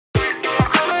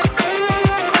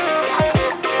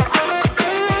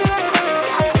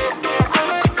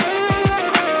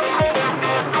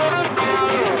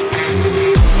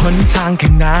างข้า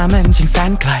งหน้ามันช่างแส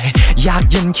นไกลยาก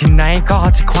เย็นแค่ไหนก็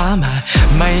จะคว้ามา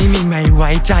ไม่ไว้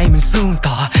ใจมันสู้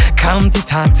ต่อคำที่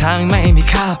ทางไม่มี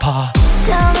ค่าพอเธ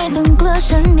อไม่ต้องกลัว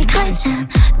ฉันไม่เคยเจ็บ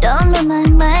โดนมามา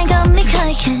กมายก็ไม่เค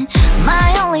ยเข็ด My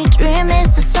only dream is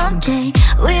that someday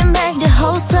we make the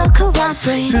whole circle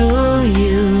vibrate รู้อ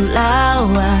ยู่แล้ว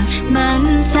ว่ามัน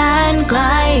แสนไกล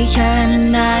แค่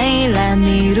ไหนและไ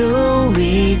ม่รู้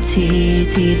วิธี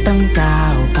ที่ต้องก้า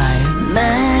วไปแ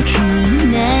ม้คืน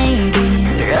ไหนดี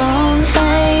ร้องไ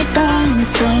ห้ต้อง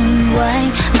ทนไว้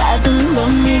แต่ต้องล้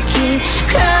มอีกกี่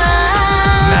ครั้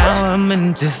งแม้ว่ามัน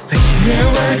จะเสี่ยง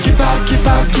Never give up give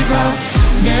up give up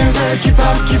Never give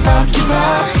up give up give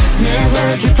up Never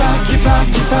give up give up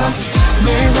give up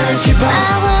Never give up แม้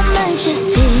ว่ามันจะเ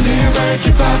สี่ยง Never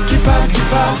give up give up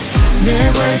give up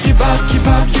Never give up give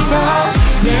up give up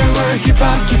Never give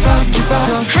up give up give up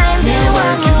ร้องไห้ที่วา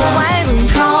งเอาไว้ต้อง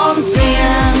พร้อมเสี่ย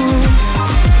ง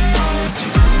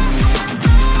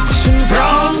ฉันพร้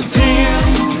อมเสี่ยง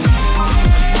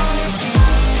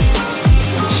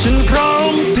ฉันพร้อ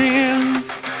มเสี่ยง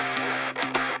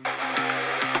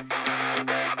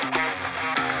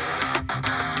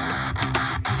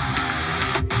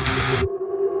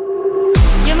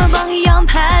อย่ามาบอกให้ยอม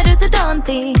แพ้หรือจะโดน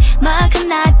ตีมาข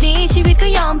นาดนี้ชีวิตก็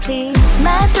ยอมพลีแ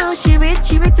ม้สู้ชีวิต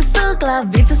จะสู้กลับ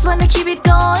We just wanna keep it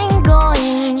going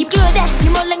อย่ากลัวเด็กอย่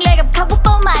ามัวลังเลกับคำว่าเ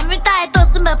ป้าหมายไม่ตายตัว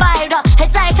เสมอไปหรอกหาย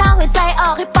ใจเข้าหายใจออ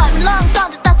กให้ปอดมันโล่งก่อน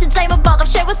จะตัดสินใจมาบอกกับ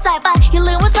ฉันว่าสายไปอย่า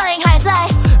ลืมว่าเธอยังหายใจ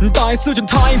ต่อให้สู้จน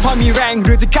ท้อยังพอมีแรงห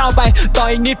รือจะเข้าไปต่อ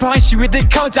อีกนิดเพราะให้ชีวิตได้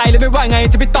เข้าใจและไม่ว่าไง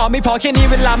จะไปต่อไม่พอแค่นี้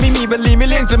เวลาไม่มีบรรลีไม่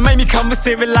เลี่ยงจะไม่มีคำว่าเ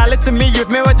สียเวลาและจะไม่หยุด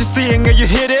ไม่ว่าจะเสี่ยง Are you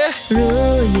hear it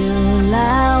รู้อยู่แ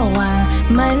ล้วว่า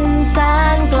มันแส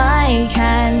นไกลแ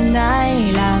ค่ไหน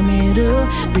แล้วไม่รู้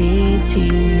วิธี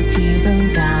ที่ต้อง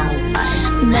ก้าวไป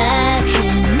แม้เพี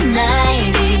ยงไหน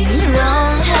รีร้อ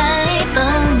งไห้ต้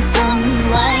องทน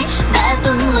ไว้แม้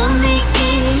ต้องล้มอีก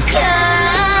กี่ครั้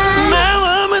งแม้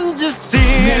ว่ามันจะเสี่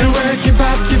ยง Never give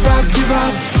up give up give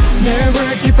up Never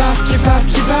give up give up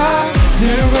give up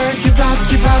Never give up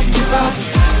give up give up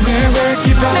Never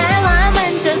give up แม้ว่ามั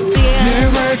นจะเสี่ยง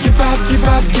Never give up give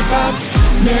up give up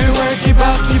Never give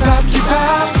up give up give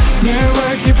up Never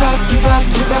give up give up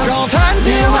give up รอผ่าน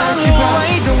ที่วางเอาไว้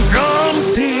ต้องพร้อม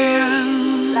เสี่ยง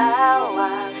แล้วว่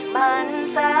ามัน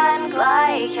แสนไกล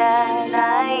แค่ไหน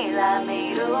และไม่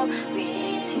รู้วิ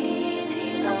ธี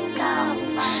ที่ต้องก้าว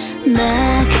ไปแม้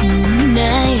คืนไหน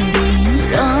ดี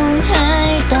ร้องไห้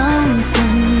ต้องท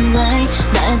นไว้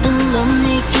แม้ต้องล้ม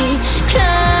อีกกี่ค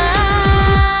รั้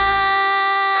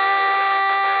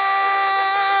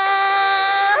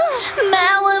งแม้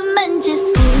ว่ามันจะเ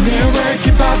สี่ยง Never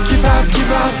give up give up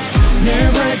give up Never